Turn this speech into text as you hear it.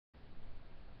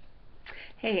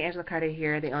Hey, Angela Carter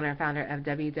here, the owner and founder of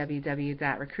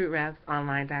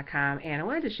www.recruitrepsonline.com, and I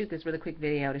wanted to shoot this really quick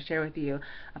video to share with you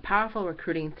a powerful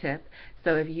recruiting tip.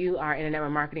 So if you are in a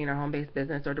network marketing or home-based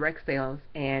business or direct sales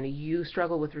and you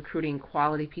struggle with recruiting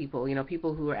quality people,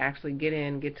 people who are actually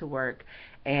get to work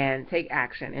and take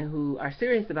action and who are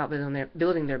serious about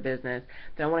building their business,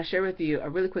 then I want to share with you a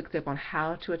really quick tip on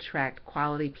how to attract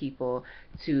quality people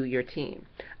to your team.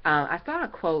 I saw a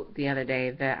quote the other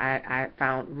day that I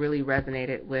found really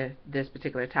resonated with this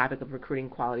particular topic of recruiting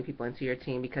quality people into your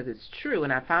team, because it's true,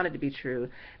 and I found it to be true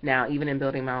now even in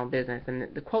building my own business. And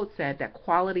the quote said that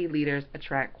quality leaders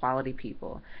attract quality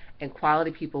people, and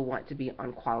quality people want to be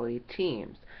on quality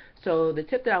teams. So the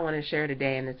tip that I want to share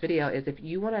today in this video is, if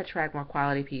you want to attract more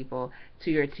quality people to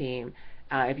your team,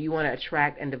 if you want to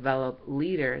attract and develop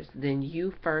leaders, then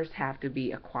you first have to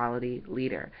be a quality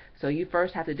leader. So you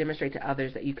first have to demonstrate to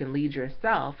others that you can lead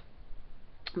yourself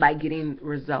by getting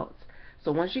results.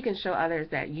 So once you can show others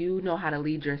that you know how to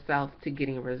lead yourself to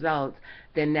getting results,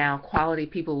 then now quality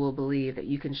people will believe that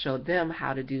you can show them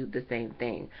how to do the same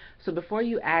thing. So before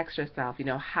you ask yourself,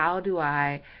 how do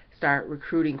I start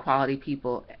recruiting quality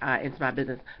people into my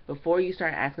business, before you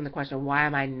start asking the question, why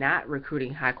am I not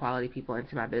recruiting high quality people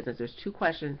into my business, there's two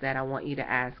questions that I want you to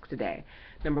ask today.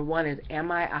 Number one is,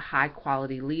 am I a high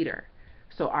quality leader?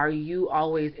 So are you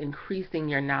always increasing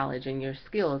your knowledge and your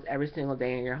skills every single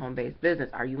day in your home-based business?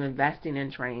 Are you investing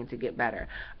in training to get better?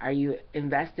 Are you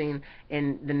investing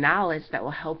in the knowledge that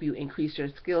will help you increase your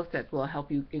skill sets, will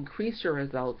help you increase your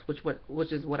results,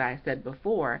 which is what I said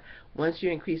before. Once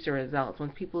you increase your results,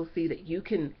 once people see that you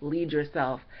can lead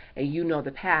yourself and you know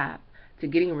the path to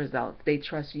getting results, they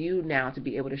trust you now to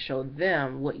be able to show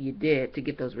them what you did to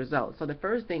get those results. So the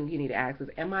first thing you need to ask is,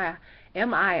 am I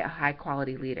a high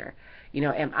quality leader?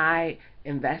 Am I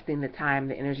investing the time,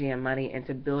 the energy, and money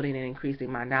into building and increasing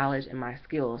my knowledge and my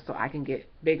skills so I can get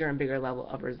bigger and bigger level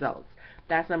of results?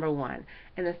 That's number one.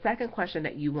 And the second question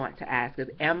that you want to ask is,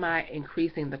 am I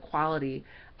increasing the quality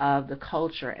of the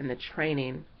culture and the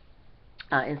training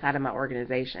inside of my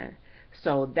organization?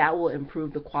 So that will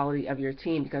improve the quality of your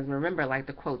team, because remember, like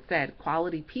the quote said,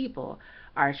 quality people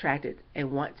are attracted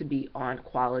and want to be on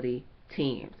quality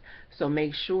teams. So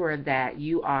make sure that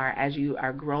you are, as you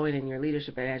are growing in your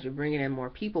leadership and as you're bringing in more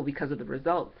people because of the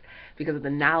results, because of the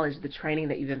knowledge, the training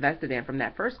that you've invested in from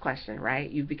that first question, right?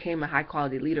 You became a high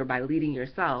quality leader by leading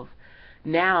yourself.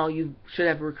 Now you should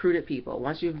have recruited people.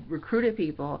 Once you've recruited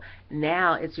people,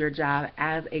 now it's your job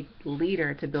as a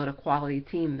leader to build a quality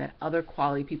team that other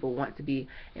quality people want to be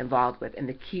involved with. And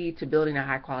the key to building a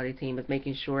high quality team is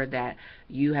making sure that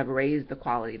you have raised the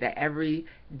quality, that every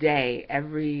day,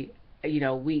 every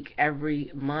week, every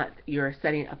month, you're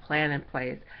setting a plan in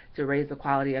place to raise the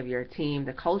quality of your team,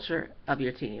 the culture of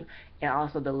your team, and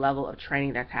also the level of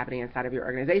training that's happening inside of your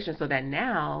organization, so that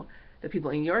now the people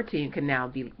in your team can now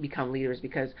become leaders,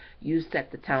 because you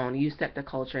set the tone, you set the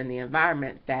culture and the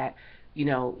environment that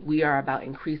we are about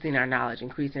increasing our knowledge,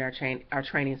 increasing our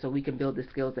training, so we can build the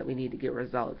skills that we need to get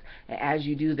results. And as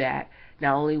you do that,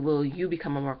 not only will you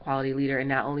become a more quality leader, and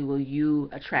not only will you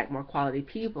attract more quality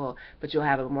people, but you'll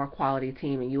have a more quality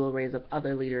team, and you will raise up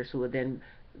other leaders who will then,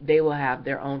 they will have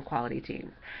their own quality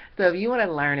teams. So if you want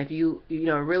to learn, if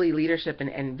really leadership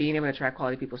and being able to attract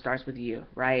quality people starts with you,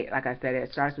 right? Like I said,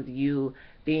 it starts with you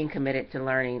being committed to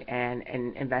learning and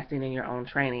investing in your own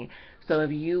training. So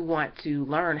if you want to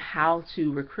learn how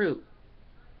to recruit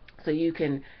so you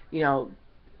can,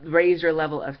 raise your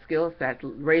level of skill sets,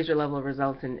 raise your level of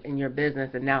results in your business,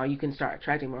 and now you can start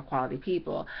attracting more quality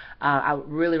people, I would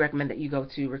really recommend that you go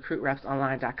to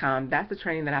recruitrepsonline.com. That's the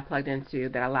training that I plugged into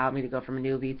that allowed me to go from a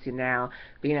newbie to now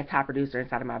being a top producer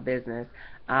inside of my business.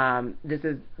 This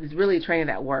is really training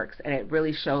that works, and it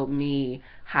really showed me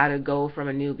how to go from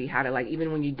a newbie, how to,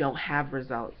 even when you don't have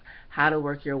results, how to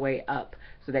work your way up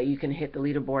so that you can hit the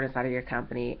leaderboard inside of your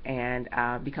company and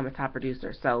become a top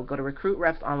producer. So go to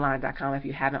recruitrepsonline.com if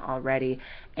you haven't already,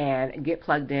 and get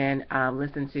plugged in,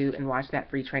 listen to and watch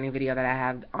that free training video that I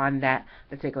have on that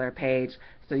particular page,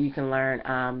 so you can learn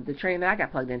the training that I got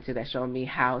plugged into that showed me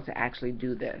how to actually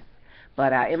do this.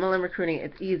 But MLM recruiting,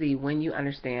 it's easy when you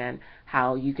understand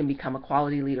how you can become a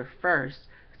quality leader first,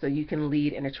 so you can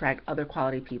lead and attract other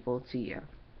quality people to you.